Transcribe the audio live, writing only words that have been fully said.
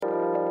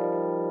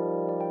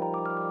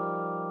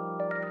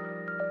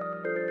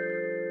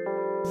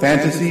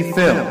Fantasy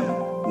Film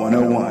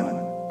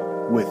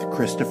 101 with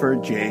Christopher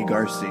J.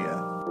 Garcia.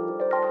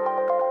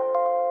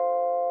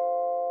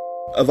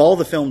 Of all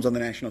the films on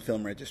the National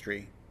Film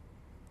Registry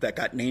that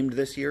got named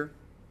this year,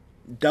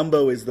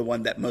 Dumbo is the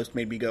one that most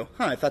made me go,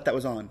 I thought that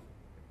was on.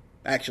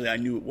 Actually, I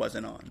knew it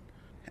wasn't on.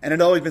 And it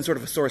had always been sort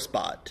of a sore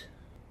spot.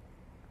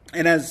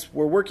 And as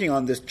we're working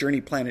on this Journey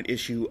Planet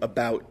issue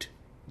about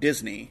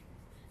Disney,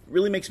 it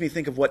really makes me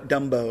think of what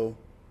Dumbo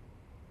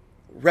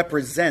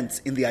represents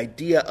in the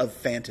idea of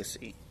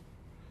fantasy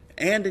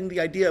and in the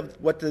idea of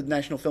what the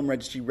National Film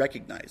Registry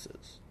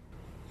recognizes.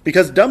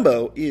 Because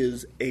Dumbo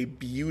is a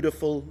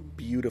beautiful,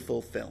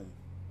 beautiful film.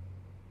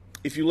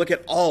 If you look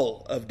at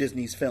all of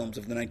Disney's films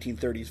of the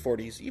 1930s,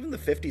 40s, even the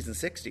 50s and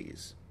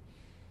 60s,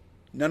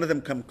 none of them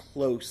come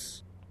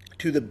close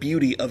to the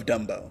beauty of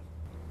Dumbo.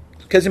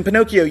 Because in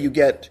Pinocchio, you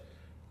get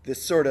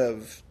this sort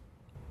of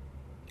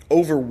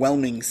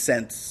overwhelming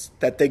sense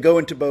that they go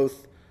into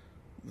both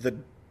the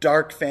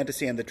dark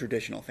fantasy and the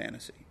traditional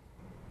fantasy.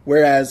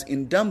 Whereas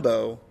in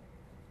Dumbo,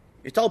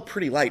 it's all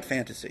pretty light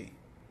fantasy.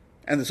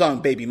 And the song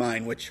Baby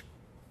Mine, which,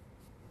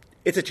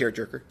 it's a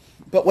tearjerker.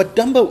 But what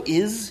Dumbo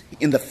is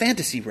in the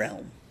fantasy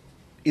realm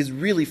is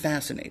really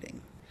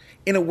fascinating.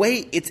 In a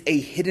way, it's a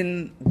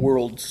hidden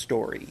world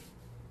story.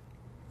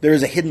 There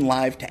is a hidden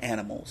life to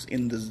animals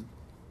in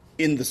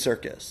the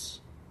circus.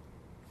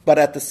 But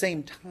at the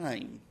same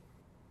time,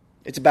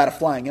 it's about a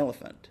flying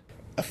elephant.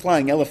 A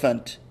flying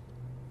elephant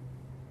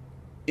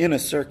in a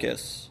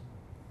circus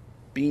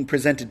being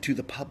presented to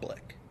the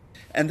public.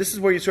 And this is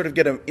where you sort of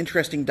get an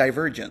interesting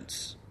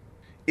divergence.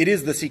 It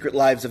is the secret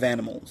lives of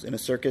animals in a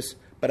circus,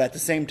 but at the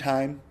same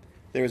time,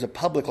 there is a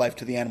public life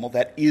to the animal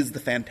that is the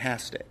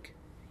fantastic.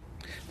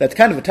 That's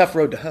kind of a tough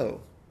road to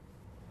hoe,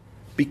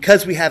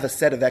 because we have a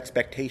set of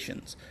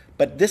expectations.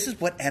 But this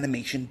is what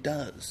animation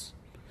does.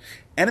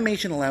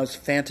 Animation allows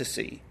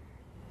fantasy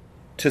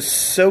to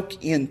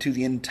soak into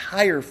the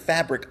entire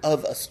fabric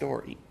of a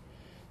story.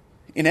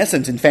 In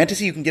essence, in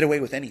fantasy, you can get away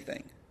with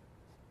anything.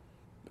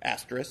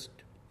 Asterisk.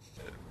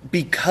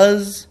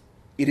 Because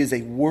it is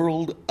a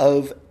world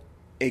of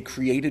a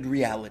created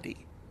reality,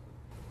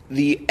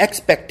 the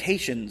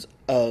expectations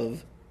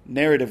of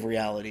narrative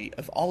reality,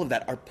 of all of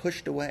that, are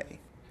pushed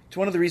away. It's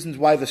one of the reasons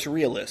why the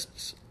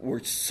surrealists were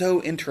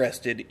so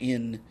interested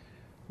in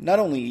not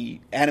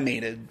only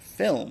animated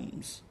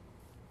films,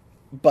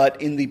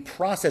 but in the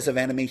process of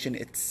animation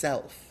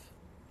itself.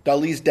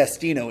 Dali's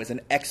Destino is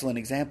an excellent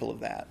example of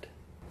that.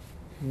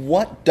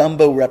 What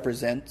Dumbo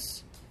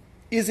represents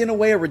is in a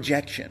way a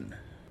rejection,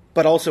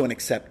 but also an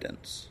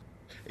acceptance.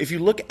 If you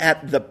look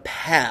at the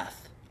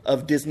path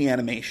of Disney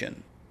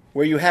animation,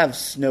 where you have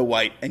Snow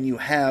White, and you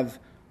have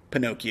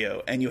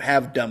Pinocchio, and you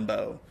have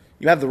Dumbo,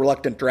 you have The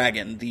Reluctant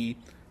Dragon, the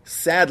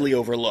sadly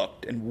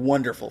overlooked and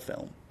wonderful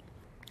film.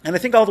 And I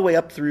think all the way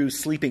up through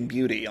Sleeping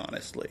Beauty,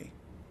 honestly,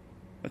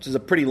 which is a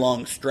pretty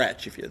long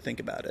stretch if you think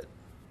about it.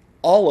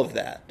 All of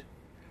that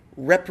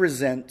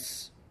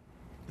represents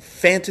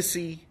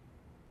fantasy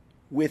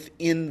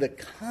within the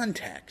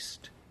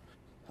context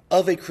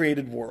of a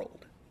created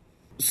world.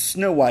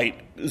 Snow White,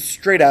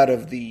 straight out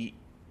of the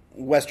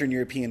Western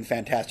European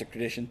fantastic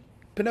tradition.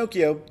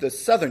 Pinocchio, the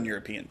Southern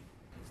European.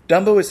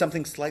 Dumbo is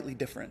something slightly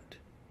different.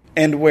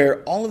 And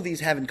where all of these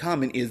have in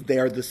common is they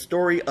are the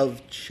story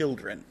of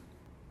children.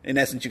 In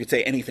essence, you could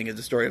say anything is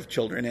the story of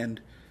children,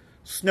 and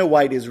Snow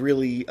White is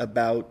really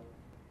about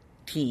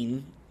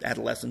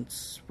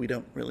adolescence. We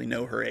don't really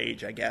know her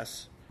age, I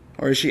guess.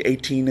 Or is she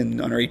 18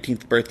 and on her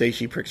 18th birthday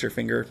she pricks her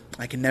finger?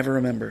 I can never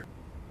remember.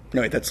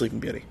 No, wait, that's Sleeping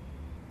Beauty.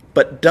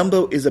 But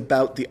Dumbo is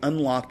about the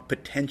unlocked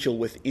potential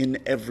within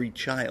every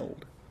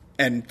child.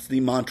 And it's the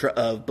mantra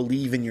of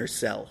believe in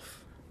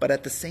yourself. But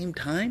at the same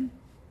time,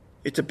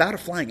 it's about a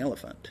flying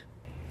elephant.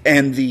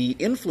 And the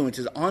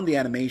influences on the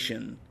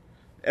animation,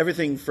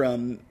 everything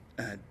from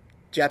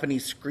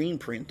Japanese screen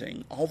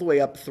printing all the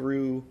way up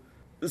through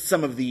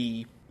some of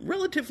the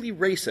relatively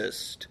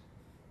racist,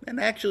 and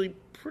actually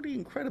pretty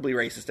incredibly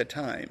racist at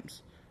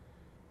times,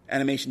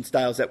 animation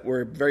styles that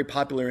were very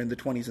popular in the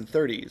 20s and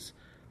 30s,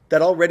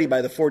 that already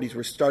by the 40s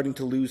were starting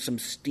to lose some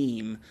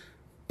steam,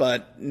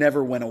 but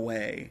never went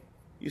away.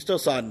 You still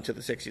saw it into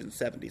the 60s and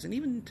 70s, and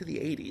even into the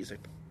 80s,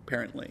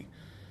 apparently.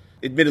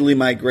 Admittedly,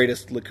 my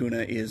greatest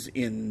lacuna is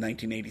in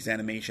 1980s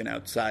animation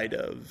outside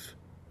of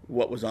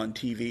what was on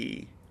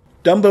TV.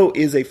 Dumbo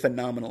is a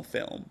phenomenal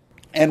film.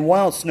 And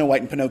while Snow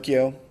White and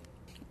Pinocchio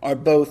are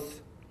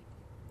both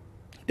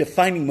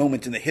defining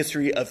moments in the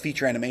history of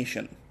feature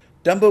animation,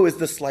 Dumbo is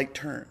the slight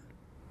turn.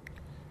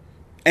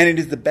 And it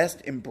is the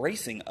best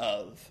embracing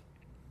of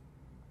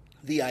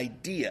the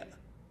idea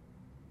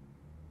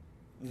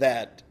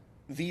that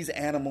these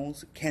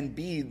animals can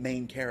be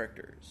main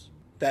characters,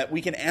 that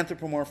we can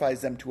anthropomorphize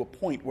them to a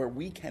point where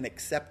we can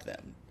accept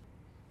them.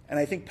 And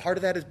I think part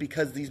of that is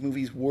because these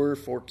movies were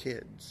for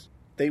kids.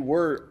 They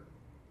were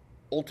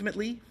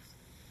ultimately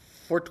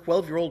for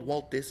 12-year-old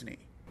Walt Disney.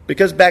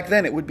 Because back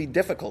then it would be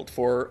difficult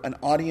for an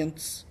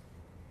audience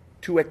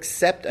to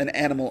accept an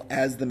animal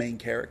as the main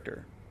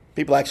character.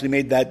 People actually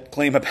made that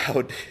claim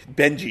about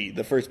Benji,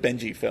 the first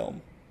Benji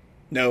film.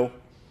 No,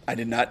 I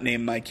did not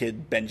name my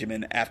kid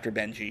Benjamin after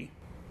Benji,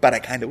 but I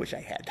kind of wish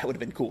I had. That would have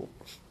been cool.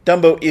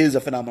 Dumbo is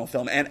a phenomenal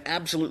film and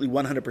absolutely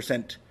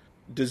 100%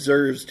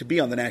 deserves to be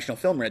on the National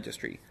Film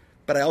Registry.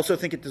 But I also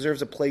think it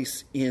deserves a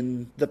place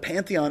in the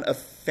pantheon of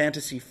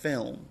fantasy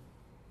film.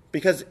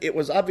 Because it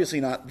was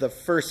obviously not the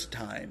first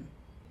time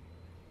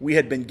we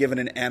had been given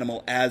an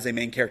animal as a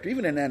main character,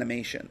 even in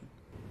animation.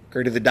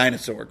 Gertie the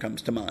Dinosaur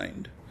comes to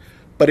mind.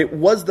 But it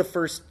was the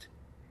first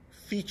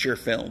feature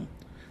film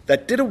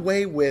that did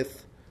away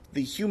with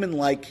the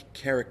human-like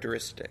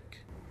characteristic.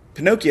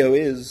 Pinocchio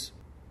is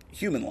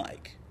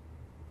human-like.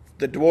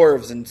 The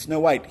dwarves in Snow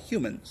White,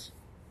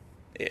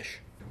 humans-ish.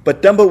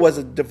 But Dumbo was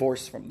a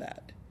divorce from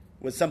that,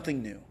 was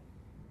something new.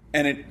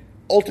 And it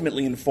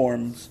ultimately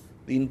informs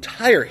the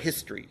entire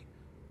history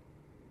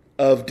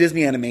of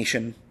Disney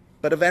animation,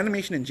 but of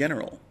animation in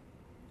general.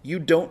 You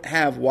don't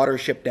have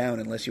Watership Down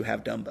unless you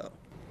have Dumbo.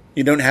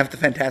 You don't have the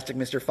Fantastic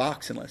Mr.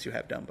 Fox unless you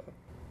have Dumbo.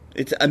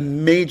 It's a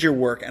major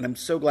work, and I'm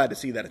so glad to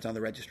see that it's on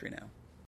the registry now.